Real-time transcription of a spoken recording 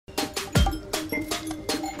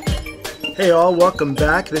Hey all, welcome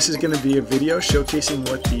back. This is going to be a video showcasing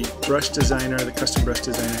what the brush designer, the custom brush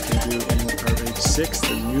designer can do in Artrage 6,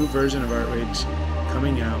 the new version of Artrage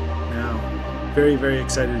coming out now. Very, very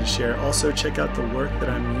excited to share. Also check out the work that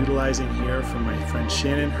I'm utilizing here from my friend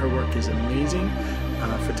Shannon. Her work is amazing,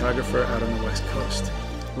 photographer out on the West Coast.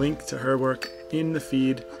 Link to her work in the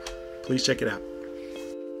feed. Please check it out.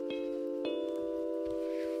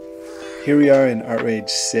 Here we are in Artrage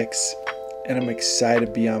 6. And I'm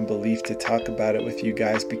excited beyond belief to talk about it with you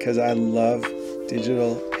guys because I love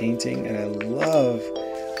digital painting and I love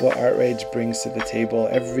what Artrage brings to the table.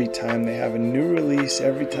 Every time they have a new release,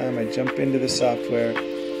 every time I jump into the software,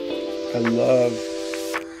 I love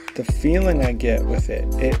the feeling I get with it.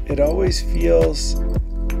 It always feels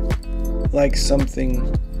like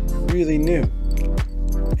something really new.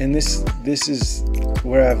 And this is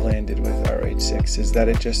where I've landed with Artrage 6, is that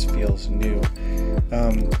it just feels new.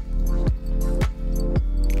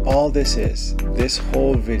 All this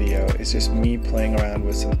whole video is just me playing around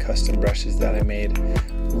with some custom brushes that I made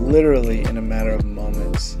literally in a matter of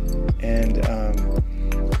moments. And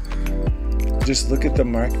just look at the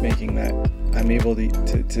mark making that I'm able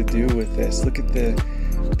to do with this. Look at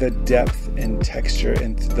the depth and texture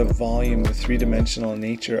and the volume, the three-dimensional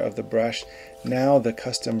nature of the brush. Now the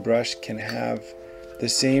custom brush can have the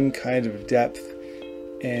same kind of depth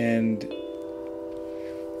and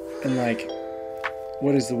like,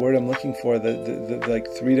 what is the word I'm looking for? The like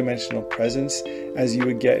three-dimensional presence as you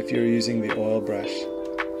would get if you were using the oil brush.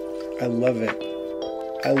 I love it.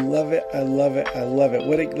 I love it. I love it. I love it.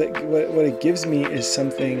 What it gives me is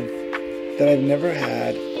something that I've never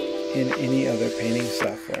had in any other painting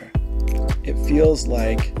software. It feels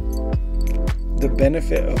like the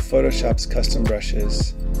benefit of Photoshop's custom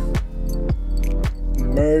brushes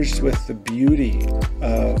merged with the beauty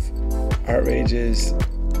of Artrage's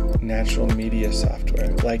natural media software,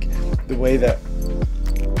 like the way that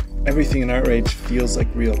everything in Artrage feels like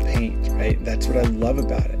real paint, right? That's what I love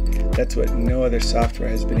about it. That's what no other software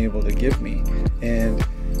has been able to give me. And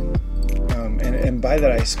by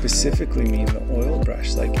that I specifically mean the oil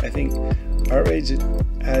brush. Like, I think Artrage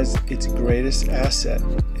as its greatest asset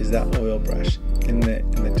is that oil brush and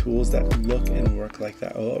the tools that look and work like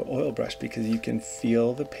that oil brush, because you can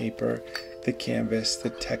feel the paper, the canvas,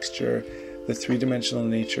 the texture, the three-dimensional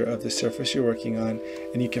nature of the surface you're working on,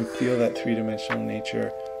 and you can feel that three-dimensional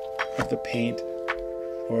nature of the paint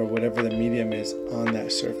or whatever the medium is on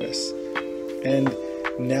that surface. And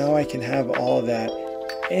now I can have all of that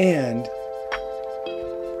and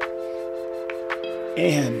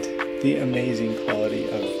the amazing quality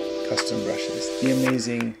of custom brushes, the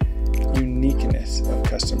amazing uniqueness of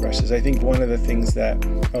custom brushes. I think one of the things that,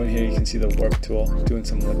 oh, here you can see the warp tool doing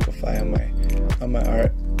some liquify on my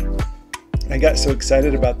art. I got so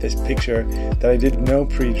excited about this picture that I did no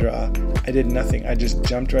pre-draw. I did nothing. I just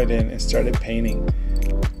jumped right in and started painting.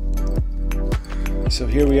 So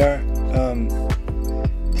here we are,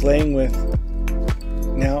 playing with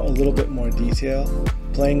now a little bit more detail,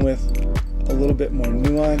 playing with a little bit more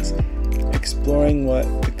nuance, exploring what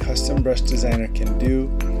the custom brush designer can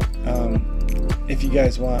do. If you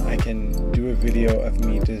guys want, I can do a video of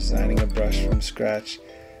me designing a brush from scratch,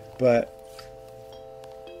 but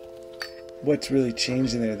what's really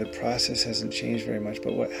changed in there, the process hasn't changed very much,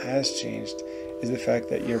 but what has changed is the fact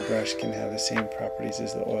that your brush can have the same properties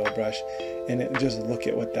as the oil brush. And just look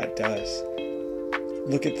at what that does.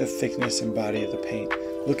 Look at the thickness and body of the paint.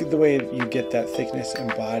 Look at the way you get that thickness and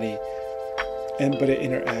body, but it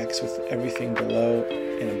interacts with everything below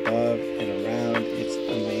and above and around. It's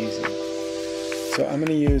amazing. So I'm going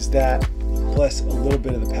to use that plus a little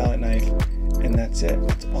bit of the palette knife, and that's it.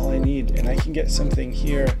 That's all I need. And I can get something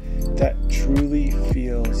here that truly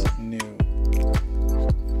feels new.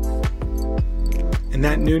 And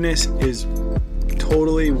that newness is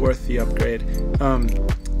totally worth the upgrade.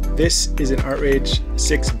 This is an Artrage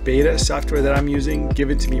 6 beta software that I'm using,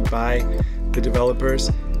 given to me by the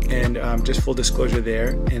developers, and just full disclosure there.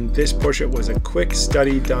 And this portrait was a quick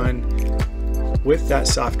study done with that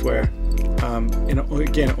software, and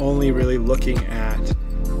again, only really looking at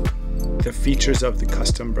the features of the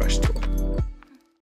custom brush tool.